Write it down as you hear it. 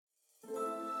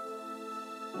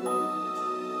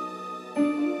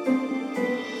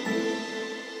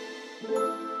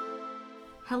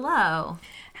Hello.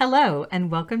 Hello, and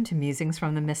welcome to Musings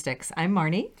from the Mystics. I'm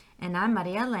Marnie. And I'm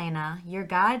Maria Elena, your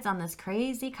guides on this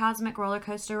crazy cosmic roller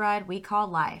coaster ride we call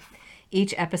life.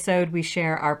 Each episode, we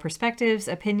share our perspectives,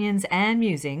 opinions, and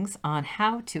musings on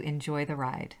how to enjoy the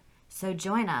ride. So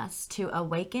join us to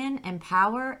awaken,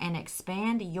 empower, and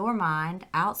expand your mind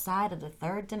outside of the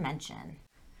third dimension.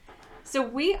 So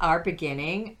we are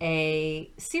beginning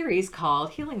a series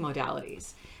called Healing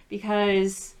Modalities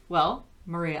because, well,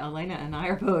 Maria Elena and I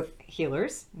are both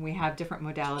healers. We have different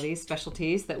modalities,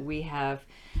 specialties that we have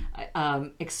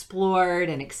explored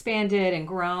and expanded and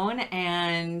grown.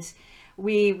 And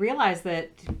we realize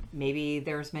that maybe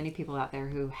there's many people out there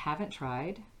who haven't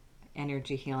tried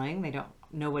energy healing. They don't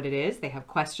know what it is. They have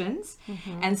questions.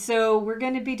 And so we're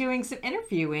going to be doing some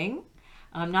interviewing,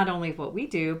 not only of what we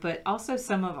do, but also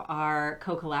some of our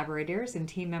co-collaborators and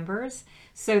team members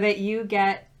so that you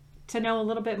get to know a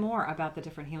little bit more about the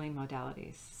different healing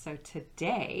modalities. So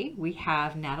today we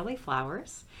have Natalie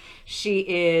Flowers. She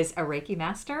is a Reiki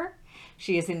master.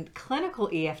 She is a clinical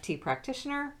EFT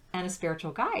practitioner and a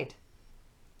spiritual guide.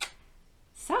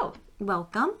 So,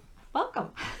 Welcome.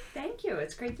 welcome. Thank you.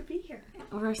 It's great to be here.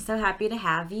 We're so happy to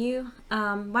have you.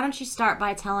 Why don't you start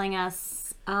by telling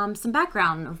us some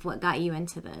background of what got you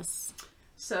into this?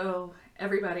 So,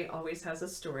 everybody always has a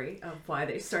story of why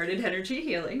they started energy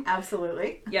healing.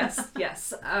 Absolutely. Yes.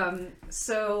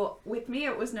 So, with me,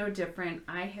 it was no different.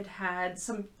 I had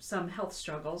some health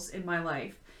struggles in my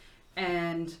life,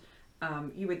 and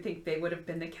you would think they would have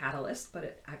been the catalyst, but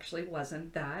it actually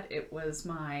wasn't that. It was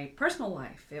my personal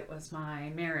life. It was my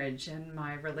marriage and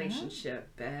my relationship,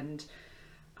 and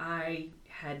I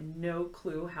had no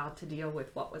clue how to deal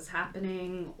with what was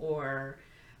happening or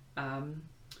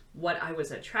what I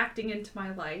was attracting into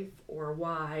my life or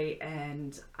why.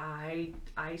 And I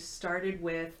started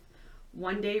with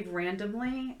one day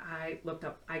randomly, I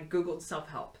Googled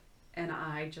self-help and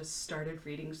I just started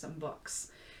reading some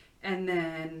books. And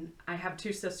then I have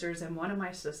two sisters, and one of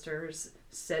my sisters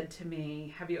said to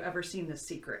me, "Have you ever seen The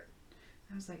Secret?"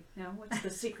 I was like, "No, what's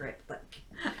The Secret? Like,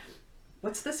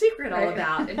 what's The Secret all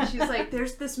about?" And she's like,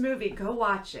 "There's this movie, go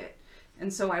watch it."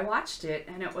 And so I watched it,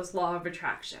 and it was Law of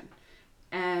Attraction.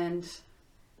 And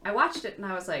I watched it, and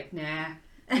I was like, "Nah,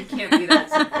 it can't be that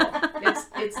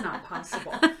simple. It's not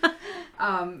possible."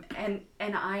 And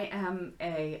I am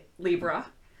a Libra.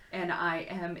 And I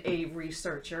am a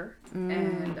researcher,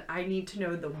 and I need to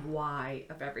know the why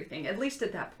of everything. At least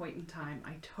at that point in time,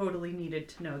 I totally needed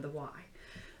to know the why.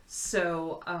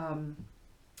 So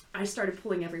I started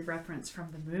pulling every reference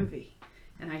from the movie,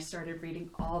 and I started reading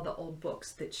all the old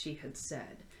books that she had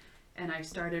said. And I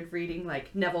started reading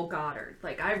like Neville Goddard.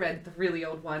 Like I read the really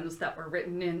old ones that were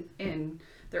written in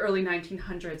the early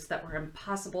 1900s that were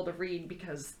impossible to read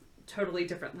because totally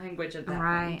different language at that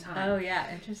point in time. Oh,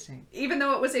 yeah. Interesting. Even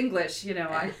though it was English,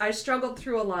 I struggled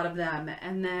through a lot of them.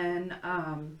 And then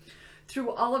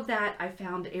through all of that, I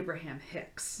found Abraham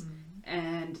Hicks.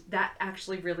 And that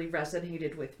actually really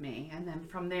resonated with me. And then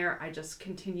from there, I just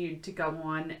continued to go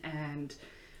on, and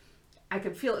I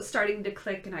could feel it starting to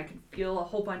click, and I could feel a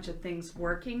whole bunch of things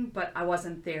working, but I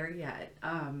wasn't there yet.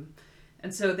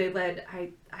 And so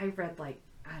I read like,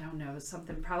 I don't know,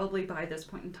 something probably by this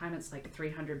point in time, it's like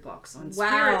 300 books on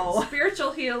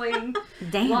spiritual healing.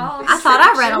 Damn. Laws, I thought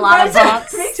I read a lot of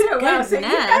books. Me too. Wow, so you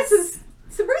guys Goodness. have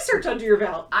some research under your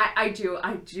belt. I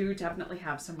do definitely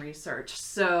have some research.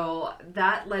 So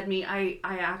that led me, I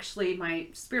actually, my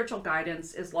spiritual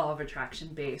guidance is law of attraction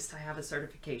based. I have a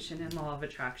certification in law of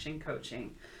attraction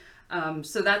coaching.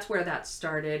 So that's where that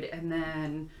started. And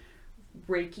then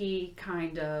Reiki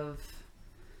kind of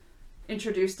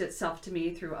introduced itself to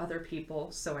me through other people,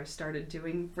 so I started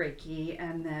doing Reiki,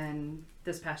 and then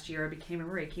this past year I became a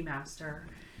Reiki master.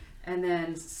 And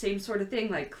then same sort of thing,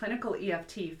 like clinical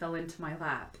EFT fell into my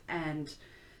lap, and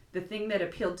the thing that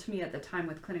appealed to me at the time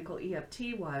with clinical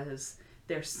EFT was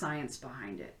there's science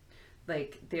behind it.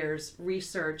 Like there's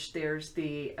research, there's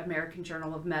the American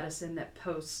Journal of Medicine that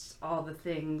posts all the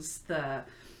things, the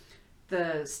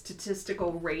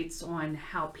statistical rates on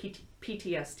how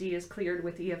PTSD is cleared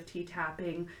with EFT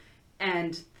tapping.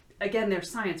 And again,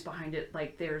 there's science behind it.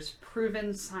 Like there's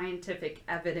proven scientific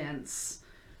evidence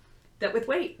that with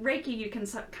Reiki, you can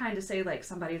kind of say like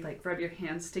somebody like rub your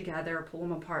hands together, pull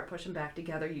them apart, push them back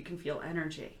together, you can feel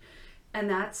energy. And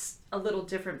that's a little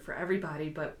different for everybody.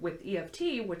 But with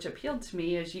EFT, which appealed to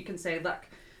me is you can say, look,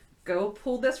 go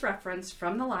pull this reference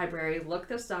from the library, look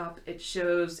this up. It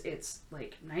shows it's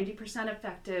like 90%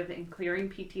 effective in clearing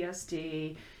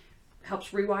PTSD, helps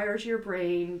rewires your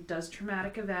brain, does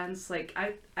traumatic events. Like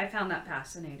I found that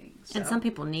fascinating. So And some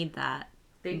people need that.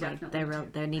 they definitely do.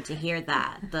 They need to hear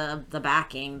that, the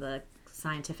backing, the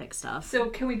scientific stuff. So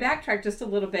can we backtrack just a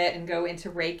little bit and go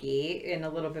into Reiki in a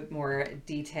little bit more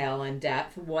detail and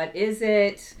depth? What is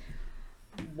it?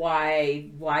 Why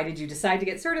did you decide to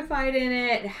get certified in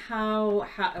it? How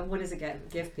what does it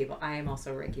give people? I am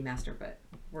also a Reiki master, but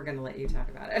we're going to let you talk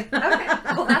about it. Okay,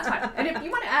 well, that's fine. And if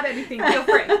you want to add anything, feel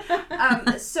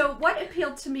free. So what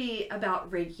appealed to me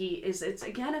about Reiki is it's,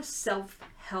 again, a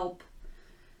self-help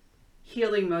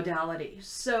healing modality.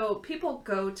 So people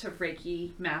go to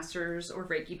Reiki masters or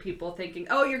Reiki people thinking,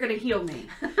 oh, you're going to heal me.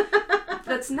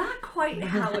 That's not quite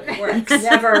how it works.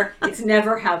 It's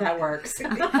never how that works.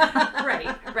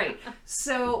 Right.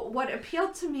 So what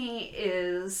appealed to me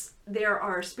is there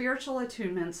are spiritual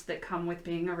attunements that come with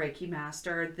being a Reiki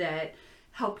master that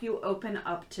help you open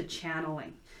up to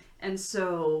channeling. And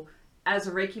so as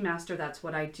a Reiki master, that's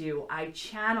what I do. I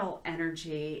channel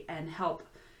energy and help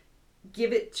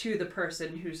give it to the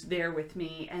person who's there with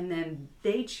me, and then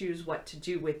they choose what to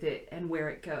do with it and where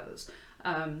it goes.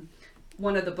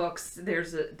 One of the books,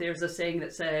 there's a saying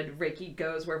that said, Reiki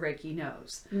goes where Reiki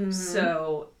knows. Mm-hmm.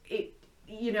 So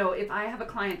if I have a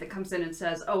client that comes in and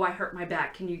says, oh, I hurt my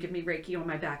back, can you give me Reiki on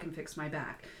my back and fix my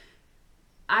back?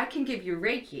 I can give you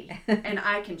Reiki and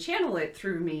I can channel it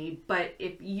through me, but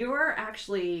if you're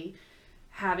actually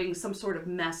having some sort of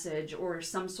message or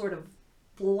some sort of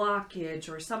blockage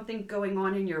or something going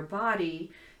on in your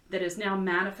body that is now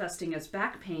manifesting as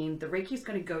back pain, the Reiki is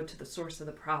going to go to the source of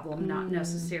the problem, not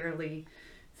necessarily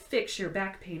fix your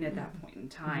back pain at that point in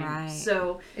time. Right.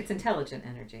 So it's intelligent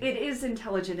energy. It is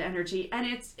intelligent energy, and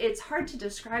it's hard to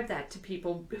describe that to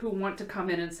people who want to come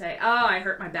in and say, oh, I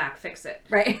hurt my back, fix it.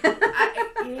 Right.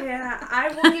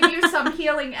 I will give you some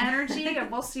healing energy and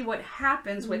we'll see what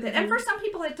happens with it. And for some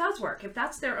people it does work. If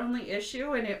that's their only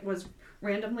issue and it was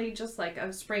randomly just like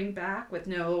a sprained back with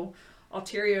no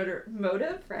ulterior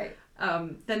motive, right,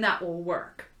 then that will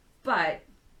work. But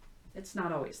it's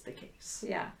not always the case.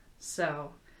 Yeah.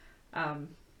 So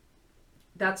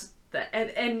that's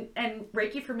and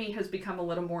Reiki for me has become a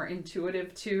little more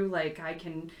intuitive too. Like I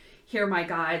can hear my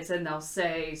guides and they'll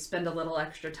say spend a little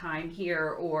extra time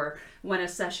here, or when a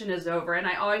session is over, and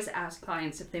I always ask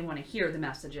clients if they want to hear the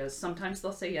messages. Sometimes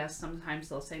they'll say yes, sometimes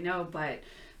they'll say no, but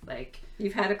like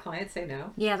you've had a client say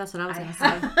no? Yeah, that's what I was going to say.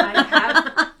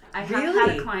 I have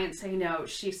had a client say no.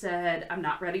 She said, I'm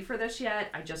not ready for this yet.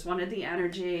 I just wanted the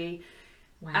energy.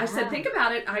 Wow. I said, think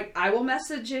about it. I will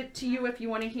message it to you if you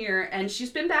want to hear. And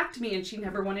she's been back to me and she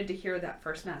never wanted to hear that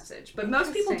first message. But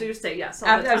most people do say yes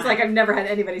all the time. I was like, I've never had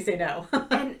anybody say no.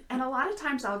 and a lot of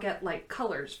times I'll get like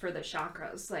colors for the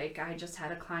chakras. Like I just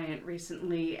had a client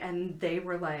recently and they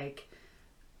were like,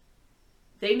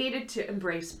 they needed to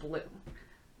embrace blue.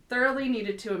 Thoroughly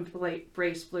needed to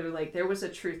embrace blue. Like there was a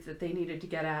truth that they needed to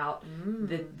get out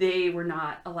that they were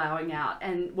not allowing out,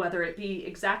 and whether it be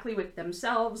exactly with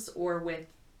themselves or with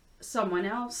someone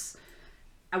else,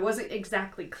 I wasn't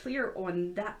exactly clear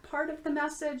on that part of the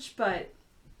message, but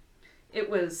it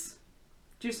was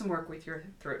do some work with your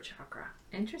throat chakra.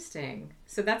 Interesting.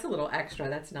 So that's a little extra.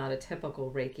 That's not a typical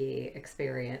Reiki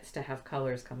experience to have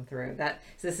colors come through.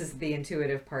 This is the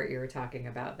intuitive part you were talking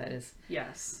about that is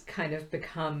kind of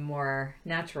become more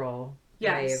natural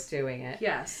way of doing it.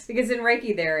 Yes. Because in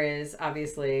Reiki there is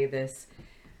obviously this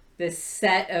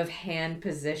set of hand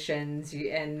positions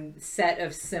and set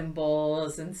of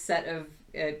symbols and set of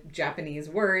Japanese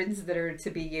words that are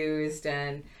to be used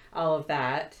and all of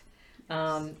that.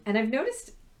 And I've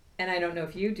noticed, and I don't know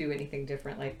if you do anything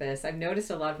different like this, I've noticed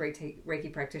a lot of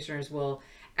Reiki practitioners will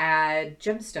add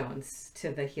gemstones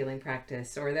to the healing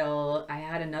practice, or I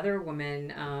had another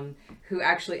woman who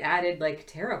actually added like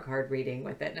tarot card reading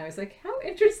with it, and I was like, how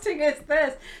interesting is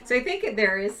this? So I think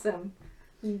there is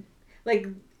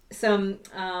some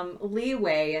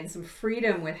leeway and some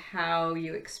freedom with how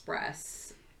you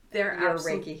express your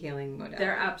Reiki healing modality.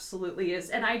 There absolutely is.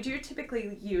 And I do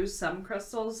typically use some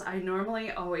crystals. I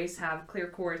normally always have clear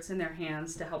quartz in their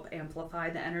hands to help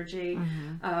amplify the energy.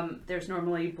 Mm-hmm. There's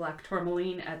normally black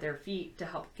tourmaline at their feet to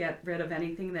help get rid of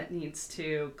anything that needs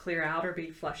to clear out or be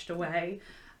flushed away.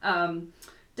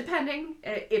 Depending,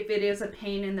 if it is a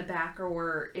pain in the back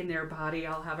or in their body,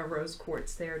 I'll have a rose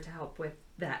quartz there to help with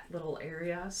that little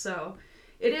area. So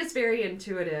it is very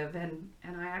intuitive, and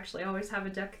I actually always have a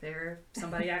deck there if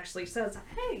somebody actually says,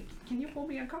 hey, can you pull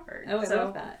me a card? Oh, I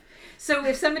love that. So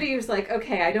if somebody was like,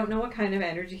 okay, I don't know what kind of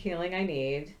energy healing I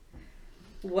need,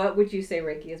 what would you say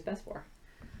Reiki is best for?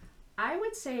 I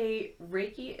would say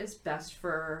Reiki is best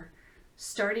for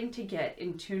starting to get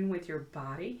in tune with your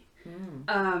body.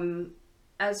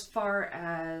 As far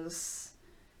as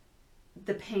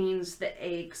the pains, the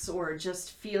aches, or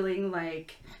just feeling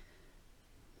like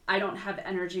I don't have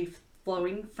energy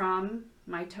flowing from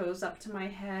my toes up to my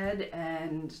head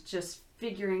and just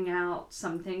figuring out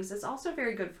some things. It's also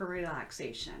very good for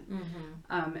relaxation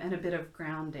and a bit of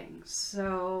grounding.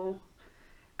 So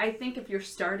I think if you're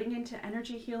starting into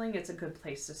energy healing, it's a good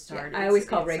place to start. Yeah, I always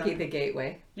call Reiki the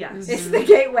gateway. Yes. It's the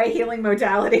gateway healing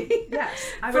modality.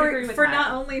 Yes, I would agree with for that.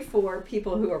 not only for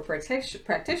people who are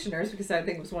practitioners, because I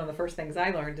think it was one of the first things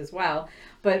I learned as well,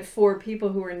 but for people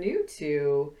who are new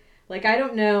to, like, I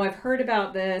don't know, I've heard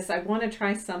about this, I want to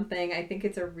try something. I think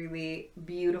it's a really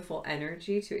beautiful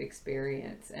energy to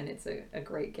experience, and it's a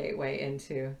great gateway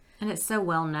into... And it's so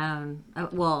well known.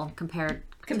 Well,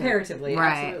 Comparatively,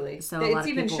 right. absolutely. So a lot it's of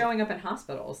even people... showing up in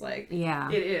hospitals, like... Yeah.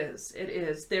 It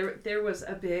is. There was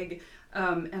a big,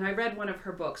 and I read one of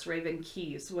her books, Raven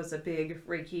Keyes was a big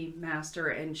Reiki master,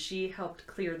 and she helped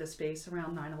clear the space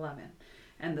around 9/11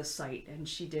 and the site, and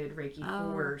she did Reiki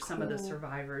for some of the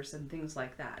survivors and things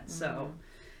like that. So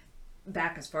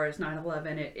back as far as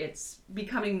 9/11, it's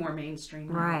becoming more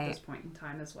mainstream now at this point in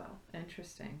time as well.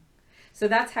 Interesting. So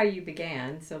that's how you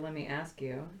began. So let me ask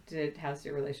you, how's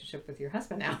your relationship with your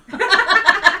husband now?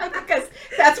 Because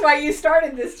that's why you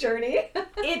started this journey.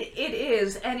 It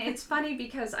is, and it's funny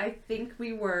because I think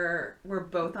we're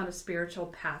both on a spiritual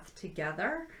path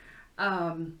together.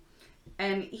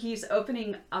 And he's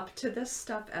opening up to this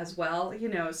stuff as well. You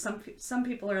know, some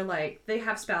people are like, they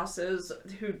have spouses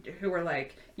who are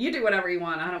like, you do whatever you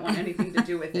want. I don't want anything to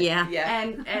do with it. Yeah.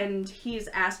 And he's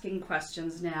asking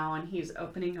questions now, and he's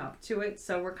opening up to it.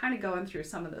 So we're kind of going through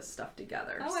some of this stuff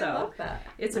together. Oh, so I love that.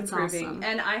 it's That's improving. awesome.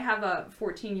 And I have a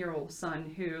 14-year-old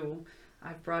son who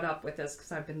I've brought up with this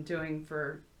because I've been doing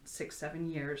for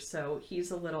 6-7 years. So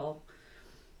he's a little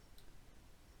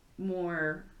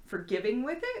more forgiving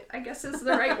with it, I guess is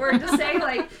the right word to say.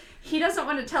 Like, he doesn't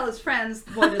want to tell his friends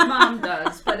what his mom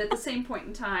does, but at the same point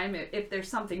in time, if there's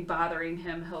something bothering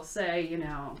him, he'll say, you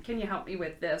know, can you help me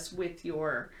with this with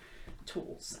your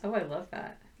tools? Oh, I love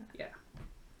that. Yeah.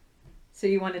 So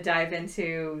you want to dive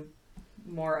into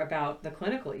more about the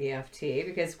clinical EFT,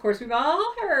 because of course we've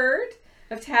all heard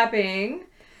of tapping,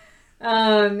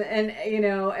 and you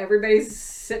know, everybody's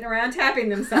sitting around tapping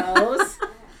themselves.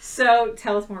 So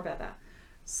tell us more about that.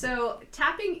 So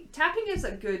tapping is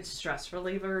a good stress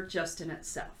reliever just in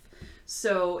itself.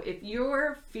 So if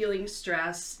you're feeling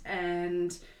stress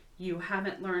and you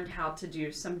haven't learned how to do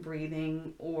some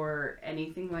breathing or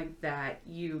anything like that,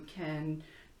 you can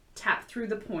tap through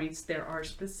the points. There are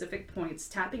specific points.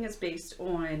 Tapping is based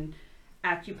on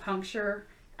acupuncture,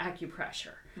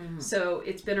 acupressure. So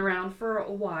it's been around for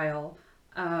a while,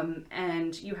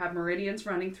 and you have meridians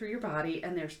running through your body,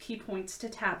 and there's key points to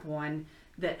tap on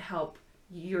that help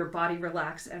your body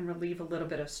relax and relieve a little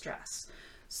bit of stress.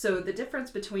 So the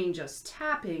difference between just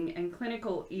tapping and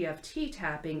clinical EFT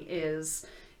tapping is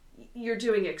you're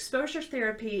doing exposure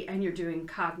therapy and you're doing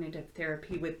cognitive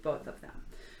therapy with both of them.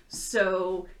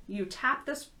 So you tap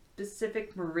the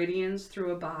specific meridians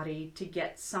through a body to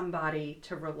get somebody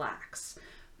to relax.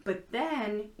 But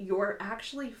then you're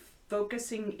actually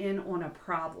focusing in on a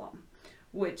problem,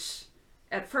 which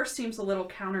at first seems a little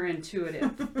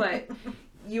counterintuitive, but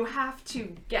you have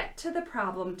to get to the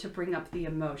problem to bring up the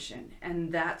emotion.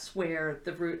 And that's where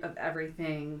the root of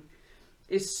everything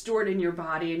is stored in your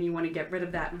body, and you want to get rid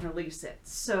of that and release it.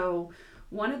 So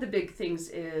one of the big things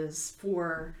is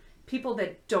for people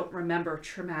that don't remember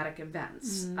traumatic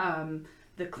events.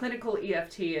 The clinical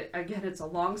EFT, again, it's a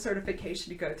long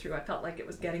certification to go through. I felt like it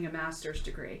was getting a master's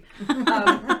degree.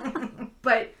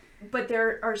 But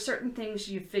there are certain things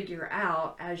you figure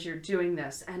out as you're doing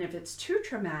this. And if it's too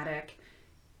traumatic,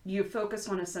 you focus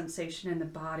on a sensation in the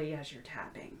body as you're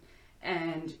tapping.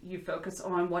 And you focus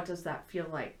on, what does that feel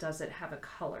like? Does it have a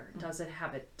color? Does it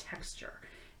have a texture?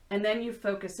 And then you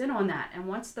focus in on that. And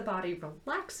once the body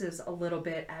relaxes a little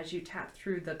bit as you tap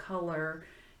through the color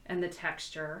and the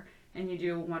texture, and you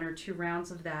do 1 or 2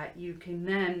 rounds of that, you can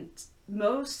then,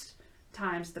 most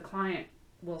times the client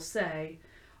will say,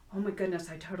 oh my goodness,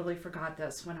 I totally forgot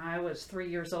this. When I was 3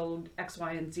 years old, X,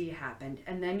 Y, and Z happened.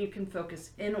 And then you can focus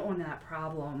in on that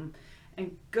problem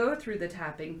and go through the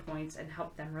tapping points and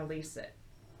help them release it.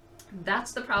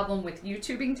 That's the problem with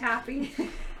YouTubing tapping.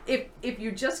 If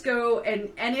you just go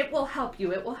and it will help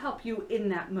you in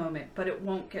that moment, but it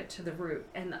won't get to the root.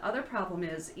 And the other problem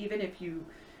is, even if you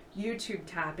YouTube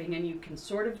tapping and you can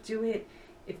sort of do it,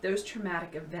 if those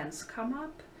traumatic events come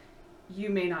up, you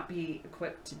may not be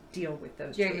equipped to deal with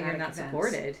those traumatic You're not events.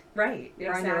 supported. Right.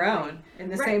 You're on your own in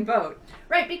the same boat.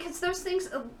 Right, because those things,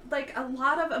 like, a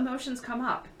lot of emotions come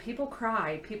up. People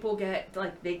cry. People get,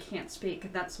 like, they can't speak.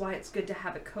 And that's why it's good to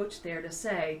have a coach there to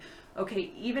say,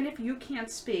 okay, even if you can't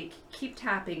speak, keep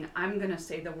tapping. I'm going to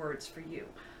say the words for you.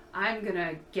 I'm going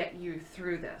to get you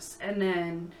through this. And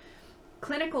then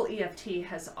clinical EFT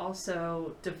has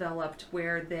also developed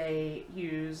where they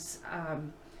use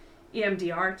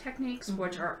EMDR techniques,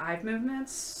 which are eye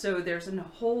movements. So there's a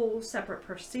whole separate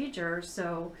procedure.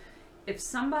 So if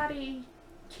somebody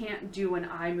can't do an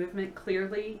eye movement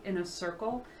clearly in a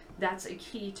circle, that's a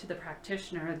key to the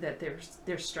practitioner that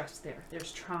there's stress there,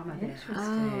 there's trauma there.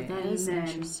 Oh, that is then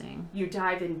interesting. You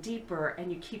dive in deeper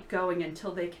and you keep going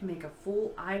until they can make a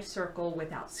full eye circle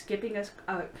without skipping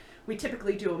we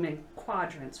typically do them in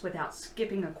quadrants without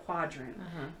skipping a quadrant.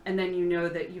 And then you know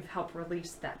that you've helped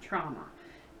release that trauma.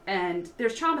 And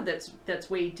there's trauma that's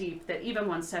way deep that even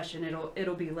one session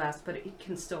it'll be less, but it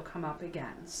can still come up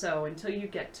again. So until you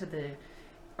get to the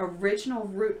original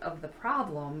root of the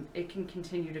problem, it can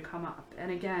continue to come up.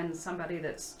 And again, somebody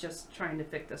that's just trying to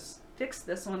fix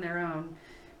this on their own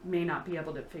may not be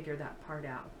able to figure that part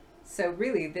out. So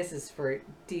really, this is for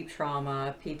deep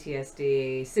trauma,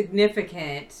 PTSD,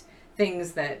 significant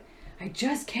things that I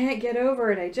just can't get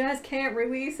over it. I just can't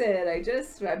release it.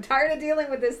 I'm tired of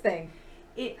dealing with this thing.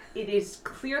 It is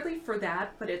clearly for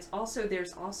that, but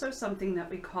there's also something that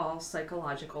we call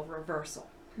psychological reversal,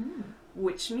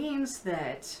 which means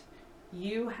that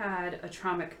you had a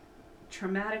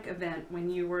traumatic event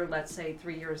when you were, let's say,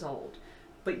 3 years old,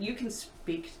 but you can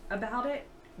speak about it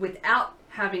without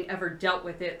having ever dealt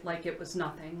with it like it was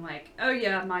nothing. Like, oh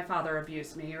yeah, my father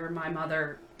abused me or my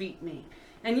mother beat me.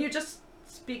 And you just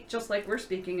speak just like we're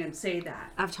speaking and say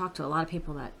that. I've talked to a lot of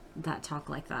people that talk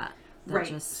like that.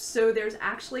 Right. So there's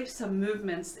actually some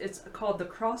movements. It's called the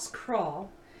cross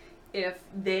crawl. If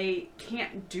they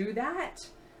can't do that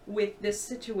with this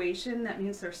situation, that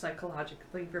means they're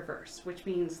psychologically reversed, which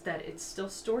means that it's still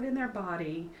stored in their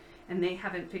body and they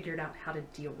haven't figured out how to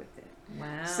deal with it.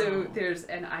 Wow. So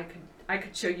and I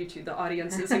could show you to the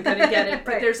audience isn't going to get it,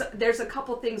 but there's a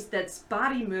couple things that's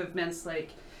body movements like.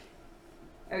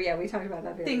 Oh yeah, we talked about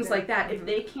that. Things like that. If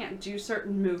they can't do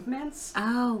certain movements,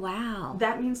 oh wow,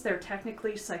 that means they're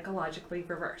technically psychologically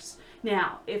reversed.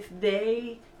 Now, if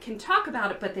they can talk about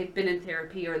it, but they've been in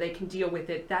therapy or they can deal with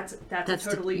it, that's a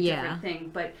totally different thing.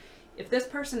 But if this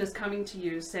person is coming to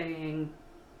you saying,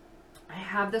 I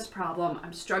have this problem,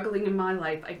 I'm struggling in my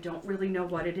life, I don't really know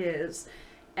what it is,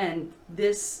 and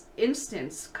this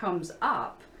instance comes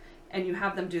up, and you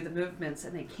have them do the movements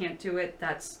and they can't do it,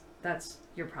 that's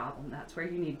your problem. That's where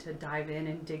you need to dive in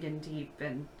and dig in deep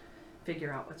and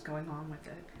figure out what's going on with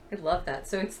it. I love that.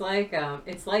 So it's like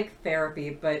therapy,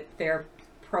 but they're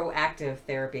proactive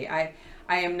therapy. I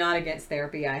am not against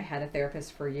therapy. I had a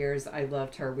therapist for years. I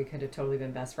loved her. We could have totally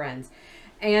been best friends.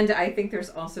 And I think there's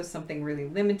also something really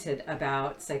limited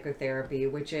about psychotherapy,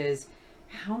 which is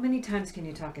how many times can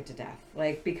you talk it to death?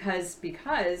 Like, because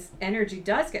energy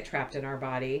does get trapped in our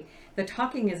body, the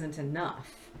talking isn't enough.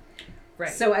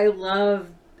 Right. So I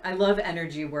love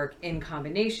energy work in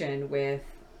combination with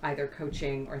either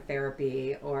coaching or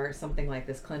therapy or something like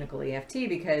this clinical EFT,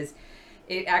 because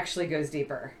it actually goes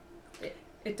deeper.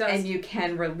 It does. And you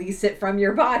can release it from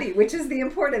your body, which is the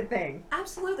important thing.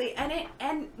 Absolutely.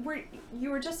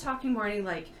 You were just talking, Marnie,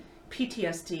 like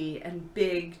PTSD and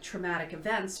big traumatic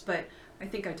events, but I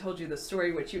think I told you the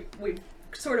story, which we've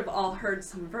sort of all heard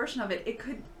some version of it.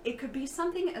 It could be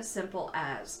something as simple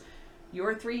as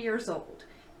you're 3 years old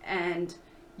and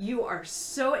you are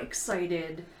so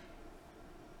excited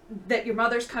that your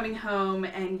mother's coming home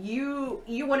and you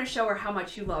want to show her how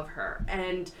much you love her,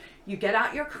 and you get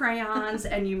out your crayons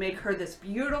and you make her this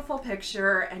beautiful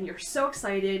picture and you're so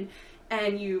excited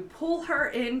and you pull her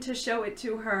in to show it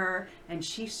to her and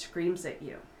she screams at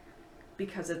you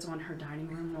because it's on her dining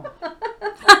room wall.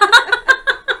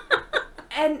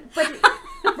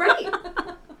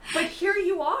 But here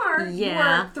you are, you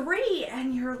are 3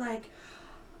 and you're like,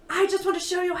 I just want to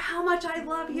show you how much I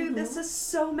love you. Mm-hmm. This is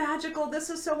so magical. This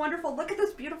is so wonderful. Look at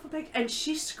this beautiful picture. And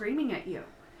she's screaming at you.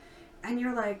 And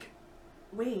you're like,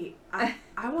 wait, I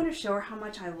want to show her how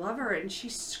much I love her. And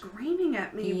she's screaming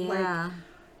at me. Yeah.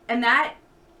 And that,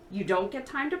 you don't get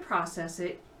time to process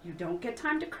it. You don't get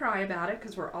time to cry about it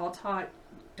because we're all taught,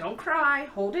 don't cry,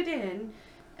 hold it in.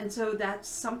 And so that's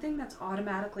something that's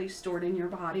automatically stored in your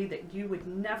body that you would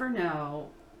never know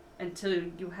until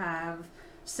you have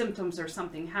symptoms or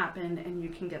something happen and you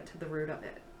can get to the root of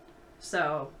it.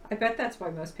 So I bet that's why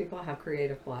most people have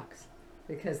creative blocks,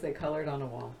 because they colored on a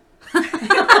wall.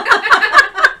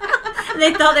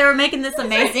 They thought they were making this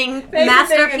amazing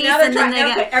masterpiece, and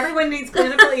then everyone needs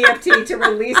clinical EFT to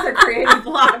release their creative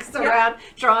blocks around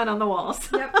drawing on the walls.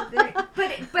 Yep.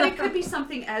 But it could be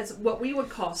something as what we would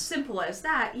call simple as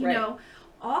that. You know,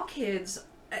 all kids,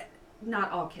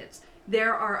 not all kids.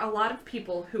 There are a lot of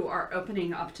people who are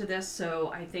opening up to this,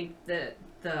 so I think that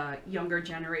the younger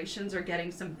generations are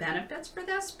getting some benefits for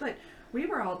this, but we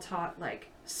were all taught, like,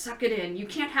 suck it in. You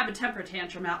can't have a temper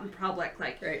tantrum out in public.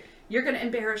 Like, Right. you're going to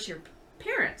embarrass your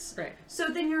parents. Right. So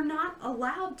then you're not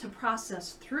allowed to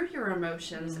process through your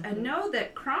emotions and know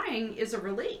that crying is a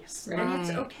release. Right. And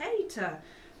it's okay to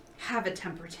have a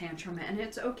temper tantrum, and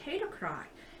it's okay to cry.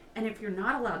 And if you're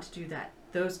not allowed to do that,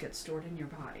 those get stored in your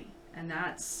body. And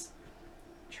that's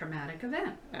a traumatic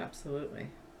event. Absolutely.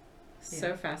 So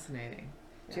Yeah. fascinating.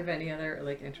 Do you Yeah. have any other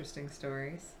like interesting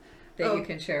stories that you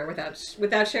can share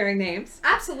without sharing names?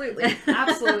 Absolutely.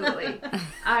 Absolutely.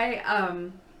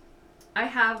 I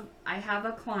have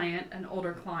a client, an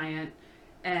older client,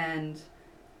 and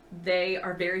they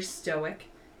are very stoic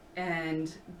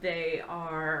and they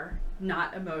are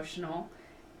not emotional.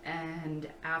 And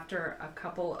after a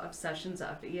couple of sessions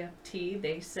of EFT,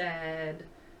 they said,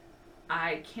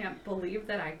 I can't believe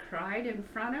that I cried in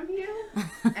front of you.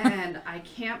 And I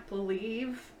can't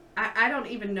believe, I don't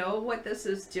even know what this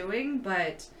is doing,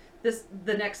 but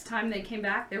the next time they came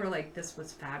back, they were like, this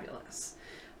was fabulous.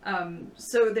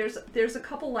 So there's a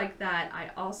couple like that.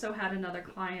 I also had another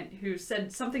client who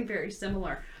said something very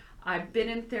similar. I've been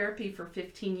in therapy for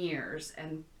 15 years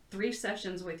and 3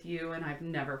 sessions with you, and I've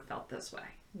never felt this way.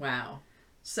 Wow.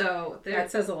 So That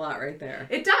says a lot right there.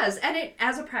 it does, and it,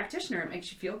 as a practitioner, it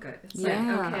makes you feel good. It's like,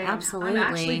 okay, absolutely. I'm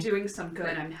actually doing some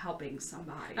good. I'm helping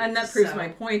somebody. And that proves So- my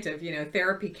point of,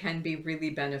 therapy can be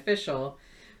really beneficial,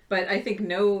 but I think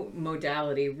no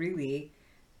modality really,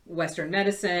 Western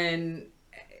medicine,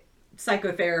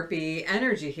 psychotherapy,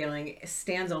 energy healing,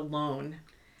 stands alone.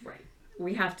 Right.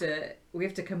 We have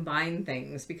to combine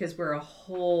things because we're a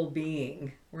whole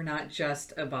being. We're not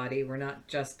just a body. We're not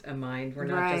just a mind. We're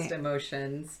not just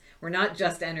emotions. We're not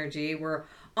just energy. We're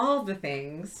all the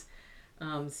things.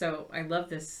 So I love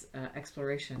this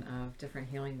exploration of different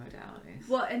healing modalities.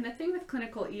 Well, and the thing with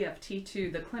clinical EFT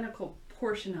too, the clinical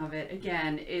portion of it,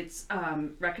 again, it's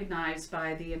recognized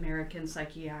by the American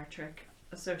Psychiatric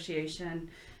Association.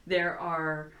 There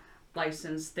are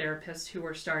licensed therapists who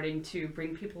are starting to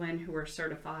bring people in who are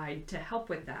certified to help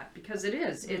with that, because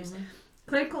it's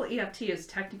clinical EFT is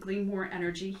technically more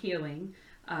energy healing,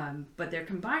 but they're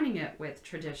combining it with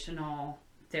traditional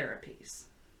therapies.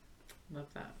 Love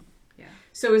that. Yeah.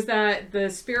 So is that the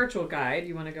spiritual guide?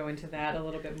 You want to go into that a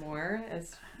little bit more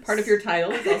as part of your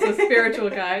title is also spiritual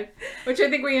guide, which I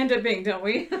think we end up being, don't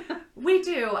we? We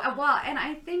do. Well, and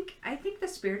I think the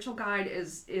spiritual guide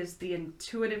is the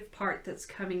intuitive part that's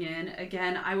coming in.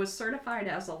 Again, I was certified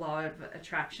as a law of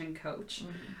attraction coach.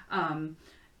 And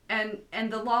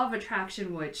the law of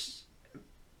attraction, which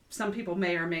some people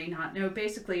may or may not know,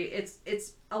 basically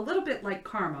it's a little bit like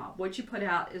karma. What you put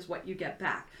out is what you get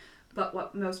back. But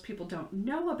what most people don't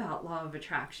know about law of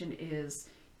attraction is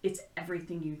it's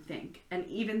everything you think. And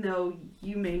even though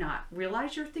you may not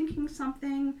realize you're thinking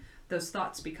something, those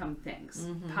thoughts become things.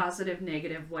 Positive,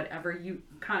 negative, whatever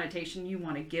connotation you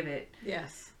want to give it.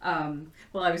 Yes.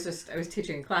 Well, I was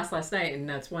teaching a class last night, and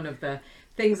that's one of the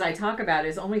things I talk about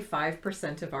is only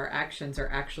 5% of our actions are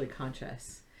actually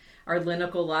conscious. Our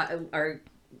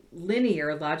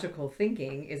linear logical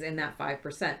thinking is in that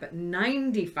 5%, but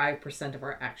 95% of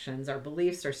our actions, our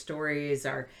beliefs, our stories,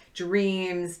 our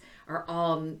dreams are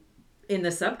all in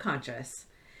the subconscious.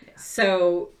 Yeah.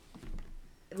 So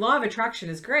law of attraction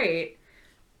is great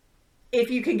if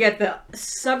you can get the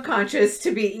subconscious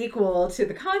to be equal to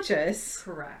the conscious.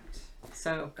 Correct.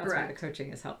 So that's why the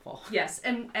coaching is helpful. Yes,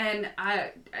 and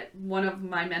one of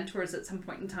my mentors at some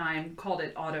point in time called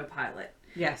it autopilot.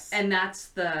 Yes. And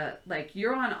that's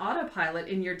you're on autopilot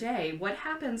in your day. What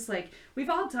happens, we've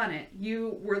all done it.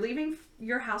 You were leaving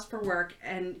your house for work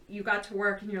and you got to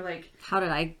work and you're like, How did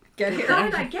I get here?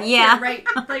 Yeah. Right?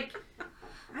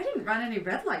 I didn't run any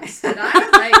red lights, did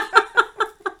I?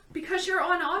 Because you're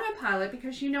on autopilot,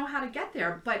 because you know how to get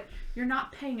there, but you're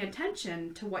not paying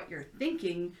attention to what you're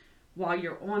thinking while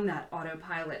you're on that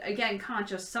autopilot. Again,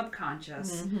 conscious,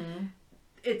 subconscious. Mm-hmm.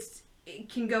 It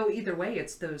can go either way.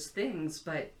 It's those things,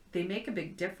 but they make a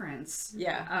big difference.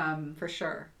 Yeah, for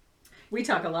sure. We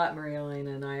talk a lot, Maria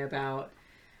Elena and I, about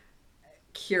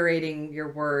curating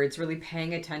your words, really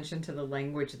paying attention to the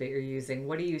language that you're using.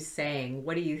 What are you saying?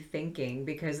 What are you thinking?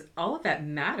 Because all of that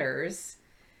matters.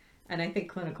 And I think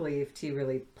clinical EFT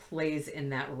really plays in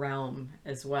that realm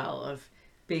as well of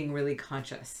being really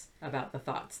conscious about the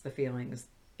thoughts, the feelings.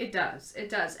 It does.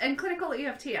 And clinical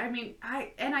EFT,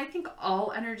 I think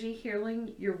all energy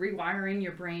healing, you're rewiring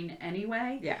your brain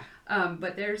anyway. Yeah.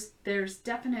 But there's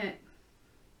definite,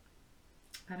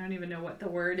 I don't even know what the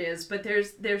word is, but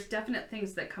there's definite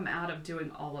things that come out of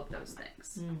doing all of those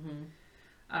things.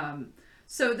 Mm-hmm.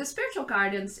 So the spiritual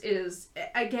guidance is,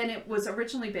 again, it was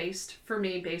originally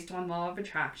based on law of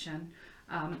attraction.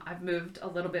 I've moved a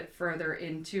little bit further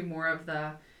into more of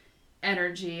the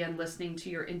energy and listening to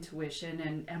your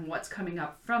intuition and what's coming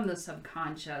up from the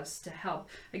subconscious to help.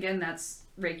 Again, that's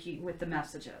Reiki with the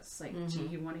messages. Like, do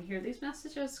you want to hear these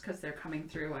messages? Because they're coming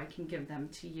through. I can give them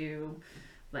to you.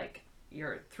 Like,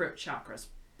 your throat chakra's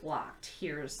blocked.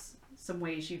 Here's some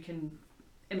ways you can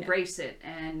embrace it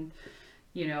and,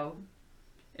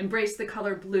 embrace the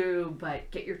color blue, but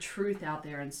get your truth out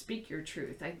there and speak your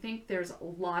truth. I think there's a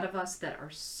lot of us that are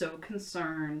so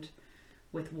concerned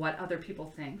with what other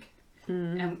people think.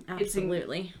 And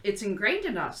absolutely. It's ingrained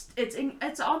in us.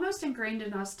 It's almost ingrained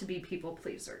in us to be people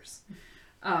pleasers.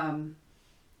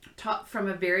 Taught from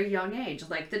a very young age,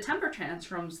 like the temper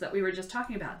tantrums that we were just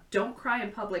talking about. Don't cry in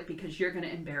public because you're going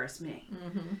to embarrass me.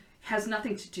 Has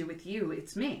nothing to do with you.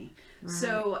 It's me. Right.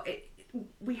 So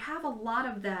we have a lot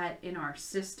of that in our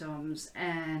systems,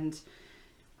 and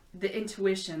the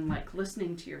intuition, like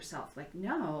listening to yourself. Like,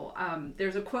 no,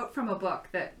 there's a quote from a book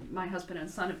that my husband and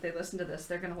son, if they listen to this,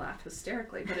 they're going to laugh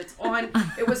hysterically, but it's on,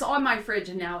 it was on my fridge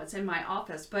and now it's in my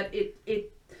office, but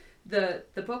the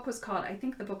book was called, I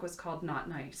think the book was called Not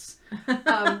Nice.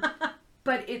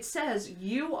 But it says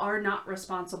you are not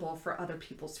responsible for other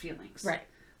people's feelings. Right.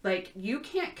 Like, you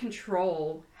can't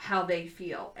control how they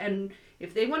feel. And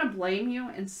if they want to blame you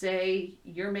and say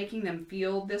you're making them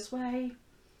feel this way,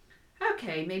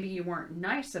 okay, maybe you weren't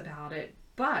nice about it,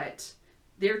 but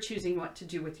they're choosing what to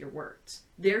do with your words.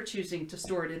 They're choosing to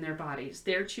store it in their bodies.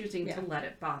 They're choosing to let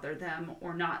it bother them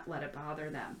or not let it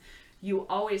bother them. You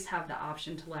always have the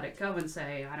option to let it go and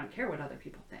say, I don't care what other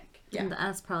people think. Yeah,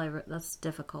 that's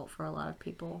difficult for a lot of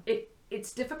people.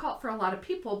 It's difficult for a lot of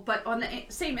people, but on the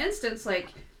same instance,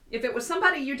 like, if it was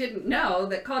somebody you didn't know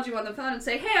that called you on the phone and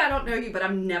say, hey, I don't know you, but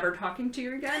I'm never talking to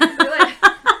you again, you'd be like,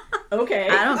 okay.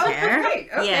 I don't care.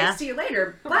 Okay, see you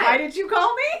later. But why did you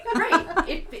call me?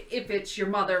 Right. If it's your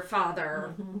mother,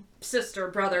 father, sister,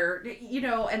 brother,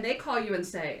 and they call you and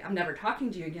say, I'm never talking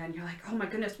to you again, you're like, oh my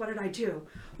goodness, what did I do?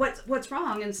 What's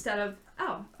wrong? Instead of,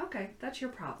 oh, okay, that's your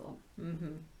problem.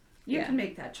 You can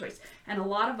make that choice. And a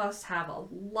lot of us have a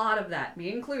lot of that,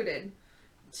 me included,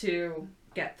 to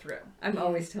get through. I'm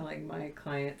always telling my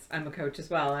clients, I'm a coach as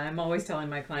well, and I'm always telling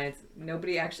my clients,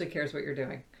 nobody actually cares what you're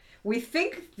doing. We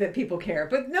think that people care,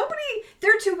 but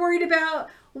they're too worried about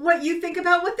what you think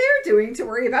about what they're doing to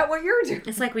worry about what you're doing.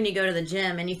 It's like when you go to the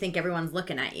gym and you think everyone's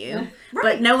looking at you, right.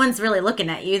 But no one's really looking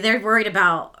at you. They're worried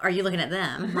about, are you looking at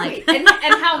them? Right. And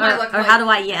how am I looking? Or how do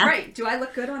I, Right. Do I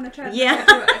look good on the treadmill? Yeah.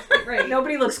 Right.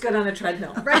 Nobody looks good on a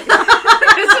treadmill. Right.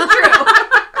 It's true.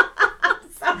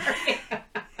 Sorry.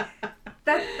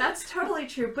 That's totally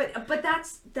true, but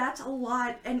that's a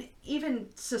lot, and even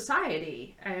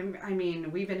society. I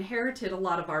mean, we've inherited a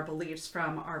lot of our beliefs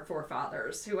from our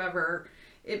forefathers, whoever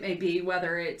it may be,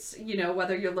 whether it's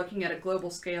whether you're looking at a global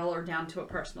scale or down to a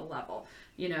personal level.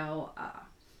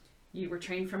 You were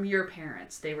trained from your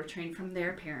parents, they were trained from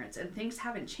their parents, and things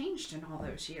haven't changed in all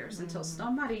those years until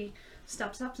somebody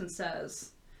steps up and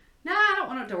says, nah, I don't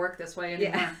want it to work this way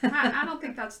anymore. Yeah. I don't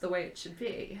think that's the way it should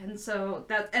be. And so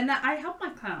that I help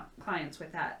my clients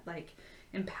with that. Like,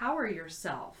 empower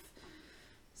yourself.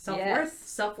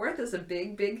 Self-worth is a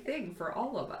big, big thing for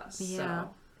all of us. Yeah. So,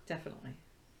 definitely.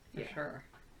 For sure.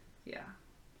 Yeah.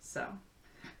 So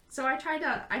I try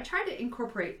to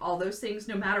incorporate all those things,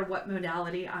 no matter what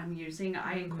modality I'm using.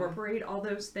 I incorporate all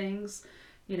those things.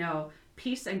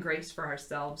 Peace and grace for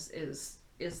ourselves is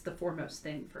the foremost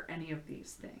thing for any of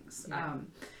these things. Yeah.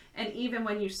 And even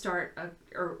when you start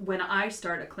when I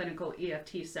start a clinical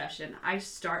EFT session, I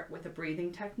start with a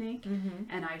breathing technique,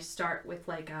 and I start with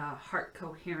like a heart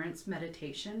coherence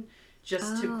meditation,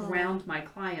 just to ground my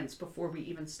clients before we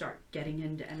even start getting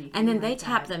into anything. And then like they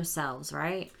tap that. themselves,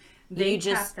 right? They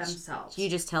tap themselves. You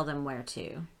just tell them where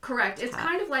to. Correct. It's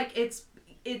kind of like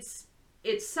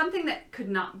it's something that could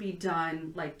not be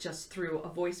done like just through a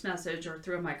voice message or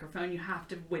through a microphone. You have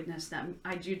to witness them.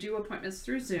 I do appointments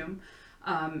through Zoom,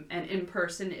 and in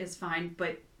person is fine,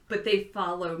 but they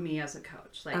follow me as a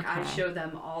coach. Like, I show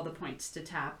them all the points to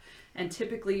tap. And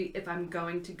typically, if I'm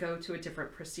going to go to a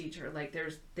different procedure, like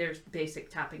there's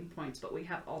basic tapping points, but we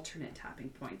have alternate tapping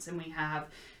points, and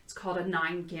it's called a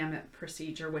 9-gamut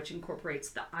procedure, which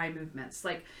incorporates the eye movements.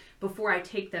 Like, before I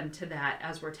take them to that,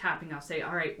 as we're tapping, I'll say,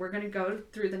 all right, we're going to go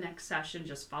through the next session.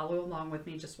 Just follow along with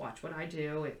me. Just watch what I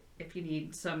do. If you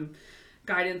need some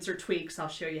guidance or tweaks, I'll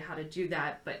show you how to do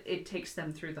that. But it takes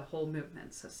them through the whole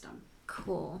movement system.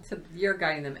 Cool. So you're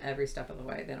guiding them every step of the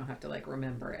way. They don't have to like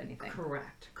remember anything.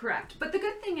 Correct. But the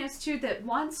good thing is too that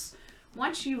once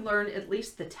you learn at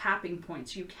least the tapping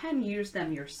points, you can use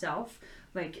them yourself.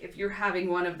 Like if you're having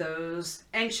one of those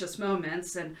anxious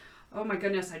moments and, oh my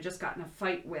goodness, I just got in a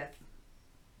fight with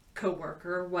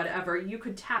coworker or whatever, you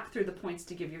could tap through the points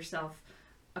to give yourself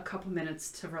a couple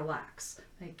minutes to relax.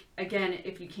 Like again,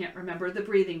 if you can't remember the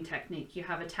breathing technique, you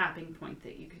have a tapping point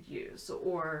that you could use,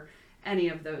 or any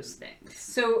of those things.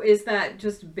 So is that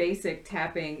just basic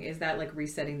tapping? Is that like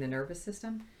resetting the nervous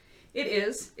system? It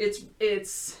is.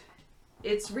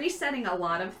 It's resetting a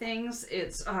lot of things.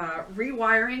 It's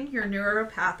rewiring your neural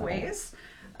pathways.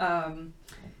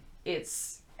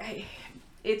 It's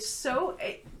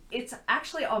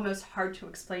actually almost hard to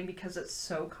explain because it's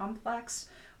so complex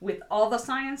with all the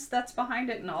science that's behind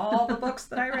it and all the books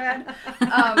that I read.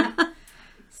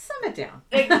 Sum it down.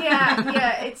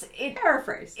 It's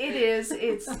Paraphrase. It is.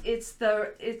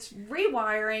 It's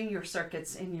rewiring your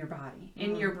circuits in your body,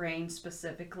 in your brain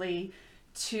specifically,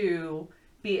 to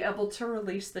be able to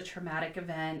release the traumatic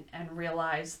event and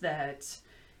realize that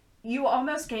you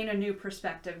almost gain a new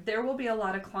perspective. There will be a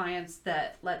lot of clients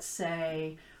that, let's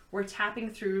say, we're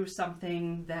tapping through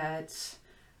something that,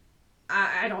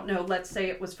 I don't know, let's say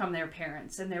it was from their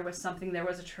parents and there was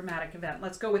a traumatic event.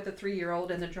 Let's go with the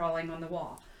 3-year-old and the drawing on the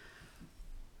wall.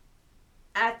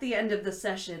 At the end of the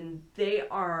session, they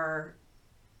are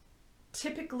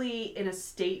typically in a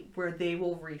state where they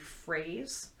will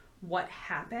rephrase what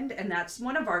happened, and that's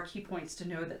one of our key points to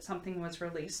know that something was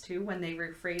released too. When they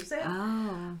rephrase it,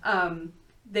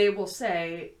 they will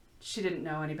say she didn't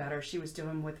know any better. She was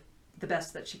doing with the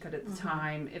best that she could at the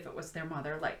time. If it was their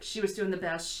mother, like she was doing the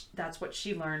best, that's what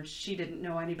she learned. She didn't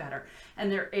know any better,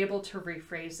 and they're able to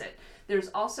rephrase it. There's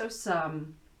also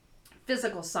some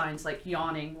physical signs like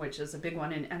yawning, which is a big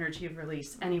one in energy of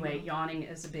release. Anyway, yawning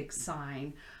is a big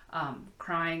sign.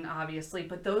 Crying, obviously,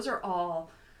 but those are all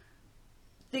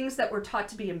things that we're taught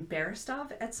to be embarrassed of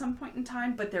at some point in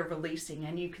time, but they're releasing,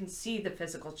 and you can see the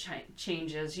physical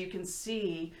changes. You can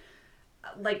see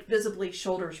like visibly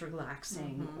shoulders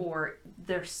relaxing, or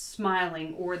they're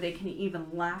smiling, or they can even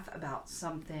laugh about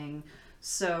something.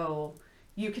 So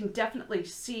you can definitely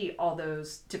see all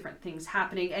those different things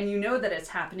happening, and you know that it's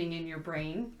happening in your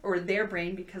brain or their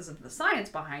brain because of the science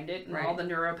behind it and all the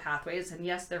neural pathways. And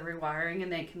yes, they're rewiring,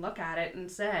 and they can look at it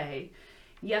and say,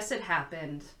 yes, it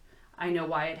happened. I know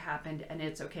why it happened, and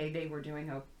it's okay. They were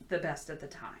doing the best at the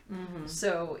time.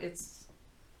 So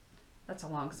that's a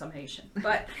long summation,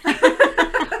 but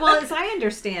well, as I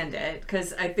understand it,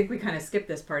 because I think we kind of skipped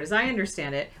this part, as I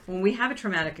understand it, when we have a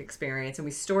traumatic experience and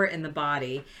we store it in the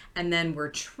body and then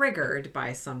we're triggered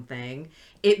by something,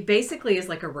 it basically is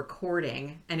like a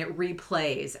recording and it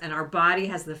replays, and our body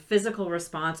has the physical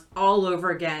response all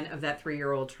over again of that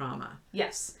 3-year-old trauma.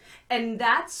 Yes. And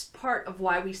that's part of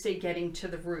why we say getting to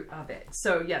the root of it.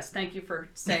 So yes, thank you for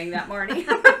saying that, Marnie.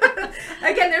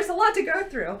 Again, there's a lot to go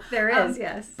through. There is,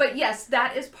 yes. But yes,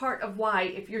 that is part of why,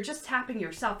 if you're just tapping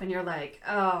yourself and you're like,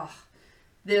 oh,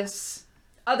 this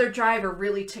other driver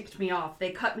really ticked me off.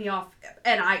 They cut me off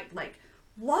and I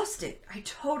lost it. I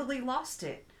totally lost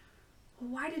it.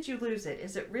 Why did you lose it?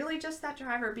 Is it really just that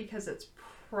driver? Because it's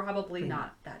probably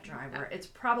not that driver. It's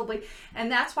probably,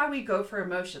 and that's why we go for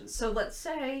emotions. So let's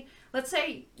say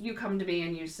you come to me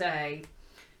and you say,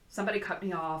 somebody cut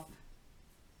me off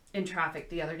in traffic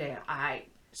the other day. I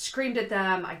screamed at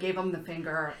them. I gave them the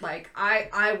finger. Like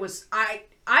I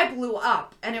blew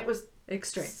up, and it was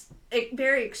extreme,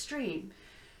 very extreme.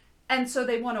 And so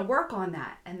they want to work on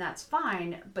that, and that's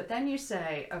fine. But then you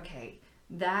say, okay,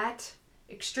 that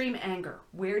extreme anger,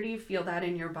 where do you feel that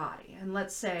in your body? And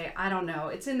let's say, I don't know,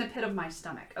 it's in the pit of my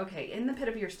stomach. Okay, in the pit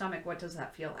of your stomach, what does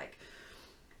that feel like?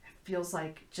 It feels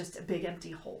like just a big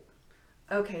empty hole.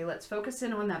 Okay, let's focus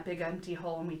in on that big empty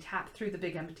hole, and we tap through the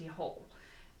big empty hole.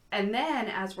 And then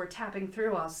as we're tapping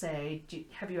through, I'll say,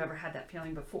 have you ever had that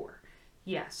feeling before?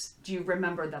 Yes. Do you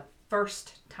remember the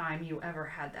first time you ever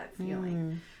had that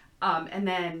feeling? And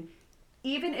then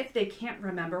even if they can't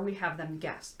remember, we have them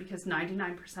guess, because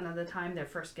 99% of the time their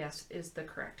first guess is the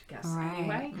correct guess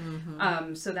anyway.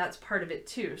 So that's part of it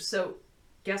too. So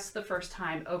guess the first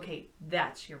time, okay,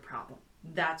 that's your problem.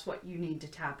 That's what you need to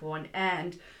tap on.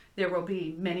 And there will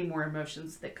be many more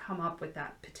emotions that come up with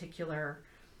that particular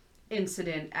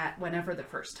incident at whenever the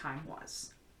first time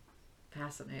was.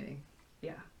 Fascinating.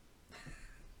 Yeah.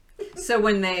 So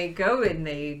when they go and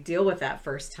they deal with that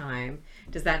first time,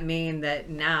 does that mean that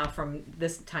now from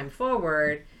this time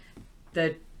forward,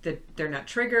 they're not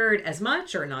triggered as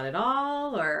much or not at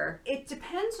all? Or it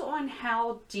depends on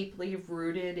how deeply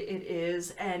rooted it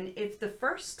is, and if the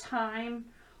first time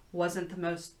wasn't the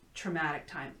most traumatic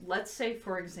time. Let's say,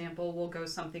 for example, we'll go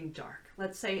something dark.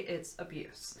 Let's say it's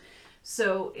abuse.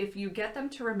 So if you get them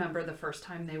to remember the first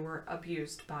time they were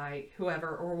abused by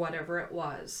whoever or whatever it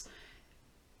was,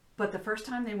 but the first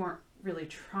time they weren't really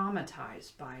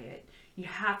traumatized by it. You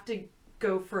have to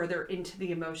go further into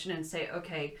the emotion and say,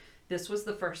 okay, this was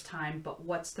the first time, but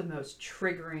what's the most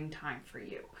triggering time for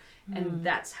you? And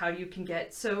that's how you can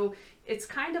get, so it's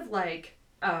kind of like,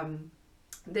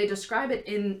 they describe it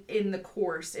in the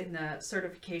course, in the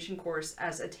certification course,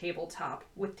 as a tabletop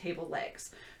with table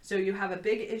legs. So you have a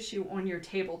big issue on your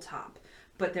tabletop,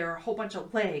 but there are a whole bunch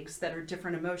of legs that are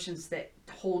different emotions that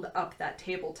hold up that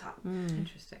tabletop.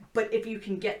 Interesting. But if you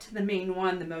can get to the main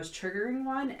one, the most triggering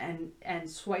one, and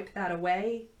swipe that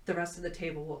away, the rest of the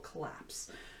table will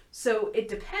collapse. So it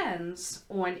depends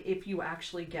on if you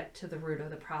actually get to the root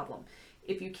of the problem.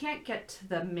 If you can't get to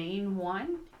the main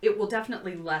one, it will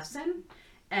definitely lessen,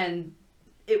 and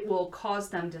it will cause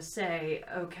them to say,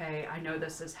 okay, I know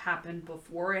this has happened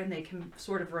before, and they can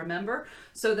sort of remember,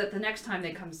 so that the next time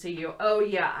they come see you, oh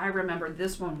yeah, I remember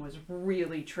this one was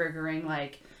really triggering,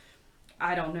 like,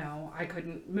 I don't know, I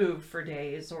couldn't move for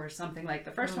days or something. Like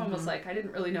the first one was like, I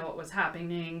didn't really know what was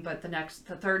happening, but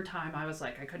the third time I was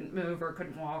like, I couldn't move or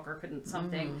couldn't walk or couldn't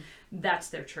something. That's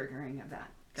their triggering event.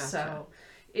 Gotcha. So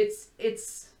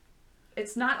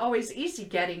it's not always easy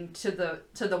getting to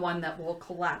the one that will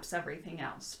collapse everything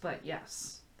else, but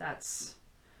yes, that's.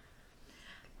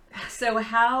 So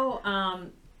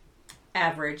how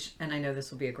average, and I know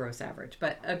this will be a gross average,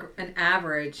 but an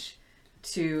average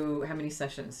to how many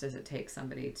sessions does it take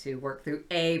somebody to work through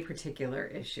a particular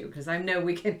issue? Because I know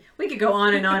we could go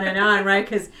on and on and on, right?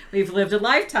 Because we've lived a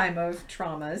lifetime of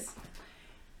traumas.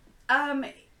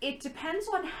 It depends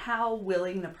on how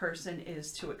willing the person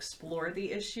is to explore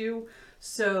the issue.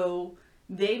 So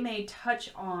they may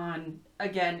touch on,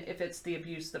 again, if it's the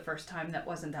abuse the first time, that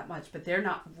wasn't that much, but they're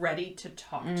not ready to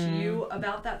talk to you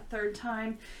about that third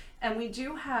time. And we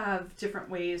do have different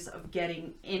ways of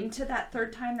getting into that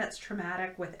third time that's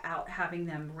traumatic without having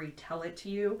them retell it to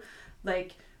you.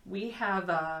 Like we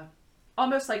have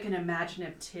almost like an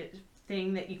imaginative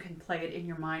thing that you can play it in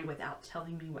your mind without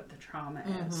telling me what the trauma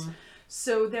is.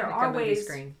 So there Like are a movie ways.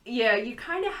 screen. Yeah, you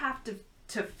kind of have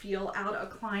to feel out a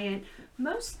client.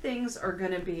 Most things are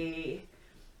going to be,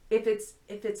 if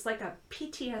it's like a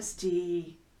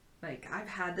PTSD, like I've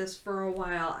had this for a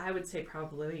while, I would say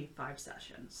probably 5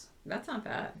 sessions. That's not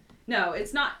bad. No,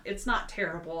 it's not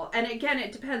terrible. And again,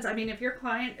 it depends. I mean, if your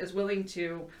client is willing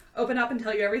to open up and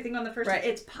tell you everything on the first Right. day,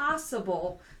 it's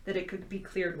possible that it could be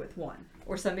cleared with one.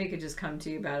 Or somebody could just come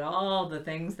to you about all the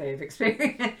things they've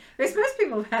experienced. Because most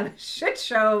people have had a shit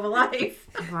show of a life.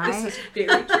 Right? This is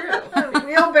very true.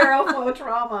 Wheelbarrow full of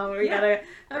trauma. We gotta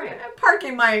I'm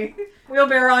parking my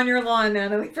wheelbarrow on your lawn,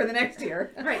 Natalie, for the next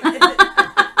year. Right.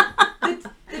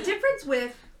 The difference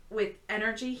with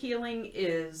energy healing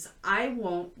is I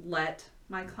won't let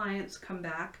my clients come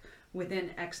back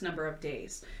within X number of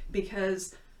days,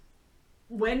 because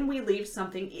when we leave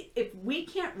something, if we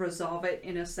can't resolve it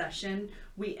in a session,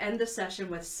 we end the session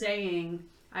with saying,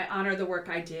 I honor the work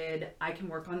I did. I can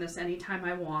work on this anytime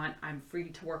I want. I'm free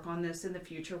to work on this in the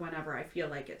future whenever I feel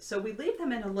like it. So we leave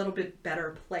them in a little bit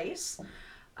better place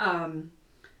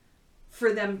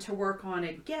for them to work on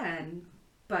again,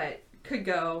 but could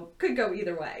go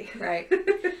either way. Right.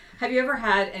 Have you ever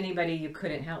had anybody you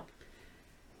couldn't help?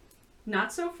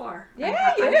 Not so far.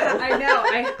 Yeah, you do. I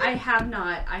know. I have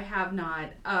not. I have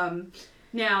not.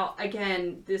 Now,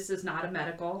 again, this is not a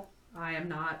medical. I am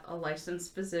not a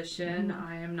licensed physician.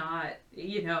 I am not,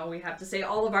 we have to say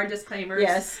all of our disclaimers.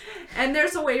 Yes. And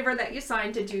there's a waiver that you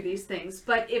sign to do these things.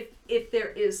 But if there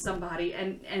is somebody,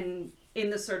 and in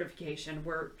the certification,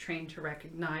 we're trained to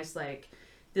recognize, like,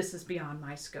 this is beyond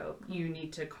my scope. You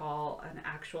need to call an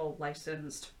actual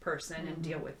licensed person and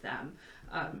deal with them.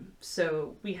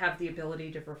 So we have the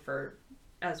ability to refer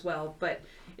as well, but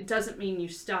it doesn't mean you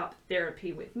stop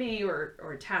therapy with me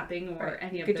or tapping or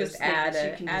any of could those just things. add You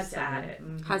it, can add just add it.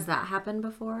 something. Has that happened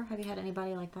before? Have you had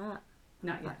anybody like that?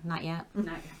 Not yet. Not yet.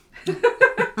 Not yet.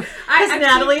 Because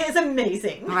Natalie is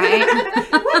amazing. Right?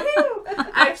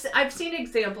 Woohoo! I've seen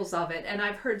examples of it, and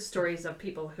I've heard stories of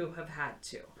people who have had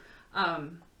to.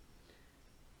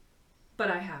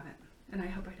 But I haven't, and I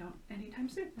hope I don't anytime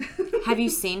soon. Have you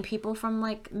seen people from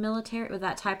like military with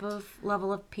that type of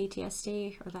level of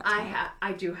PTSD or that type?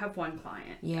 I do have one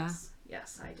client. Yeah.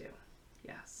 Yes, I do.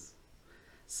 Yes.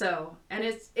 So, and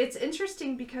it's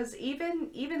interesting because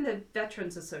even the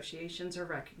veterans associations are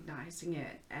recognizing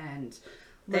it and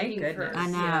Thank looking goodness. for I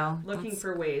know. looking That's-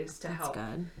 for ways to That's help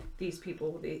good. these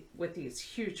people with these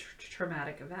huge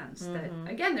traumatic events that,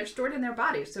 again, they're stored in their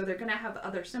body, so they're going to have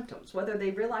other symptoms, whether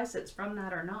they realize it's from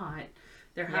that or not.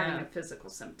 They're having a physical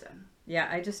symptom. Yeah,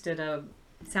 I just did a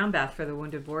sound bath for the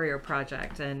Wounded Warrior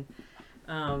Project, and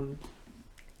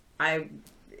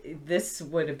this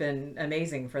would have been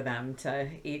amazing for them to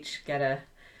each get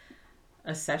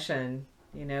a session,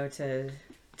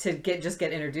 to get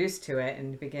introduced to it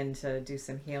and begin to do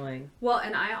some healing. Well,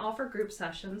 and I offer group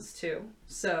sessions too.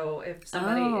 So if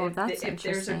somebody, if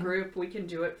there's a group, we can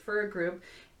do it for a group.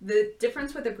 The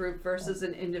difference with a group versus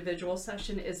an individual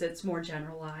session is it's more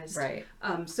generalized. Right.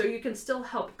 So you can still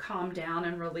help calm down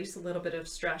and release a little bit of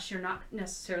stress. You're not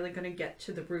necessarily going to get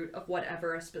to the root of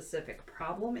whatever a specific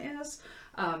problem is.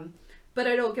 But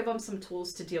it'll give them some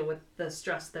tools to deal with the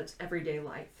stress that's everyday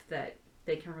life, that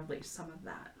they can release some of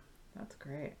that. That's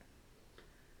great.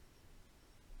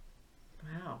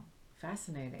 Wow.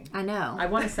 Fascinating. I know. I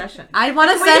want a session. I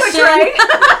want a session.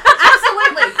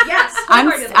 Absolutely. Yes.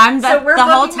 I'm So we're the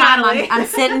whole booking time Natalie. I'm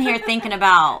sitting here thinking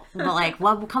about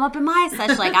what will come up in my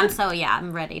session. Like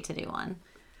I'm ready to do one.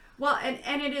 Well,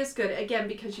 and it is good, again,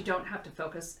 because you don't have to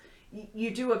focus.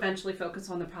 You do eventually focus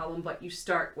on the problem, but you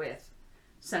start with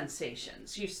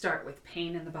sensations. You start with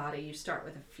pain in the body. You start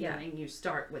with a feeling. You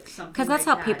start with something. Because that's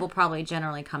how people probably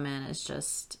generally come in, is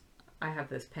just, I have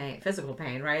this pain, physical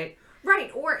pain, right?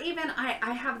 Right, or even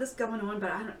I have this going on,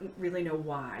 but I don't really know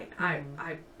why.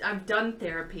 I've done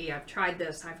therapy. I've tried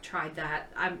this. I've tried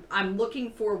that. I'm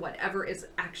looking for whatever is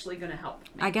actually going to help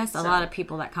me. I guess a lot of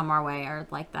people that come our way are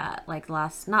like that, like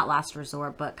not last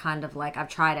resort, but kind of like I've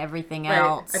tried everything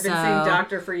else. I've been seeing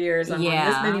doctor for years. I'm on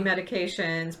Yeah. this many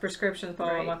medications, prescriptions, blah,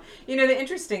 Right. blah, blah. The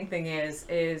interesting thing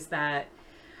is that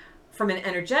from an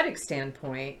energetic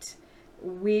standpoint,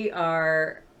 we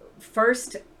are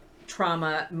first,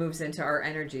 trauma moves into our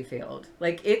energy field.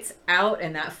 Like, it's out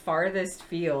in that farthest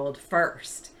field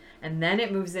first, and then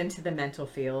it moves into the mental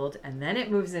field, and then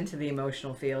it moves into the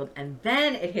emotional field, and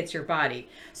then it hits your body.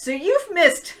 So you've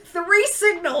missed 3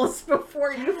 signals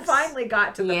before you finally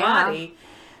got to the body.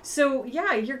 So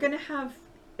yeah,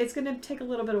 it's going to take a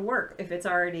little bit of work if it's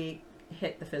already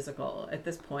hit the physical. At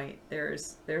this point,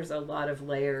 there's a lot of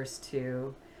layers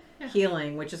to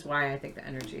healing, which is why I think the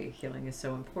energy healing is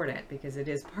so important, because it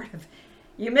is part of,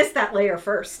 you missed that layer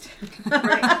first.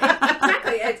 Right.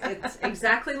 Exactly. It's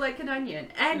exactly like an onion.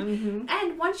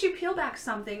 And once you peel back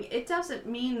something, it doesn't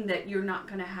mean that you're not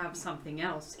going to have something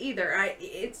else either.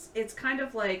 It's kind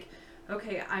of like,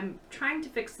 okay, I'm trying to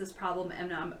fix this problem,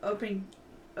 and I'm open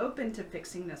to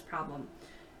fixing this problem.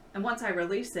 And once I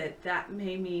release it, that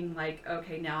may mean like,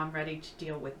 okay, now I'm ready to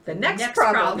deal with the next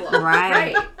problem.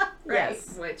 Right. Right.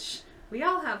 Yes. Which we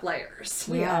all have layers.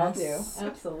 We all do.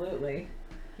 Absolutely.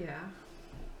 Yeah.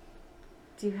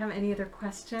 Do you have any other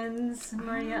questions,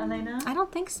 Maria Elena? I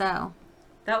don't think so.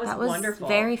 That was wonderful.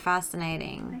 Very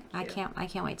fascinating. Thank you. I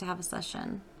can't wait to have a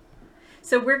session.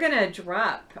 So we're going to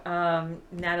drop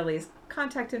Natalie's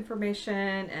contact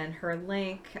information and her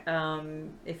link.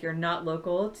 If you're not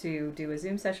local, to do a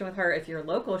Zoom session with her. If you're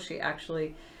local, she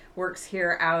actually works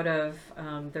here out of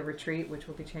the retreat, which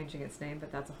will be changing its name,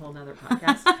 but that's a whole nother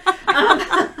podcast.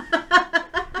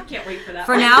 I can't wait for that.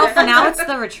 For now, it's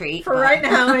the retreat. For right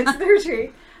now, it's the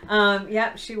retreat.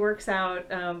 She works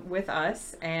out with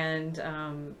us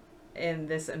and in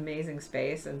this amazing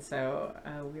space, and so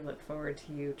we look forward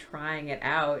to you trying it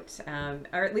out,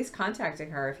 or at least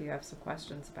contacting her if you have some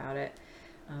questions about it.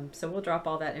 So we'll drop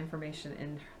all that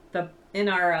information in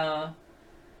our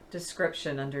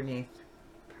description underneath.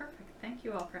 Perfect. Thank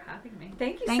you all for having me.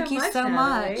 Thank you Thank so you much, so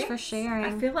Natalie. much for sharing.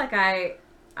 I feel like I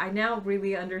now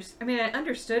really understand. I mean, I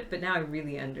understood, but now I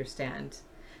really understand.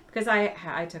 Because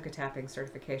I took a tapping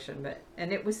certification,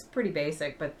 and it was pretty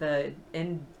basic, but the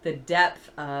depth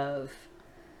of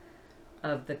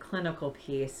the clinical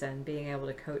piece and being able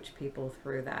to coach people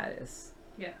through that is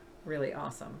really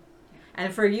awesome.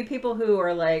 And for you people who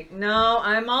are like, no,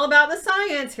 I'm all about the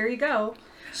science, here you go.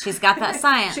 She's got that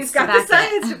science. She's got the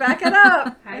science to back it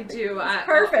up. I do.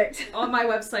 Perfect. On my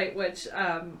website, which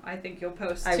I think you'll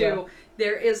post I too, will.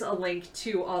 there is a link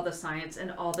to all the science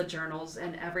and all the journals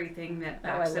and everything that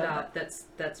backs it love up.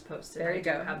 That's posted. There you I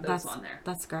do go. have those on there.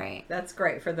 That's great. That's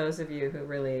great for those of you who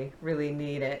really, really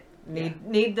need it.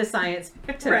 Need the science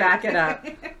to back it up.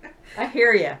 I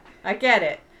hear you. I get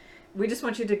it. We just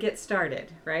want you to get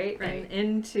started, right? Right.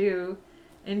 And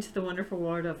into the wonderful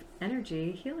world of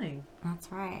energy healing.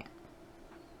 That's right.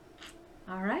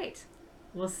 All right.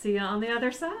 We'll see you on the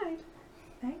other side.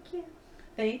 Thank you.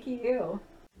 Thank you.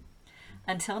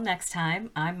 Until next time,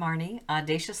 I'm Marnie,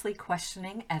 audaciously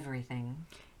questioning everything.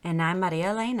 And I'm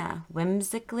Maria Elena,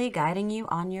 whimsically guiding you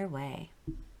on your way.